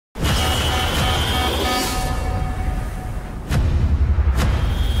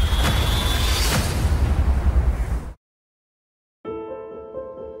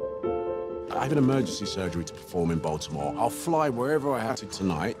have an emergency surgery to perform in Baltimore. I'll fly wherever I have to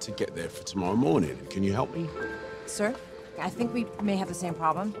tonight to get there for tomorrow morning. Can you help me? Sir, I think we may have the same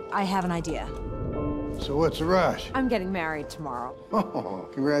problem. I have an idea. So what's the rush? I'm getting married tomorrow. Oh,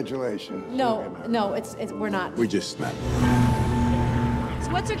 congratulations. No, we're not. We just met.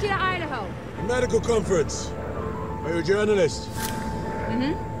 So what's your key to Idaho? A medical conference. Are you a journalist?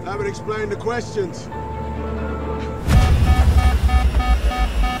 Mm-hmm. Haven't explained the questions.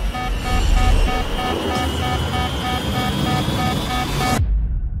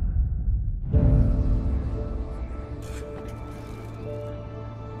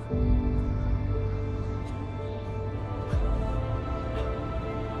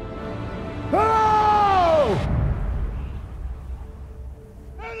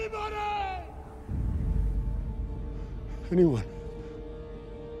 Anyone?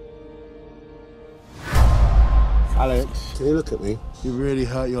 Alex, can you look at me? You really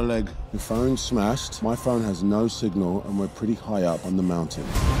hurt your leg. Your phone's smashed. My phone has no signal, and we're pretty high up on the mountain.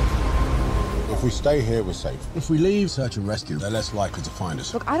 If we stay here, we're safe. If we leave search and rescue, they're less likely to find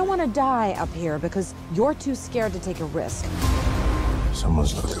us. Look, I don't want to die up here because you're too scared to take a risk.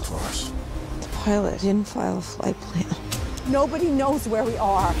 Someone's looking for us. The pilot didn't file a flight plan. Nobody knows where we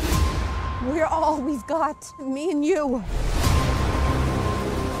are. We're all we've got, me and you.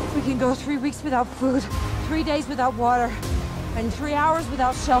 We can go 3 weeks without food, 3 days without water, and 3 hours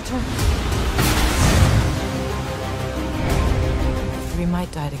without shelter. We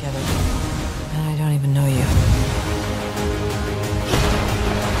might die together, and I don't even know you.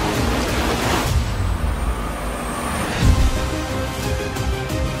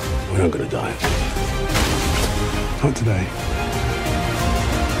 We're not gonna die. Not today.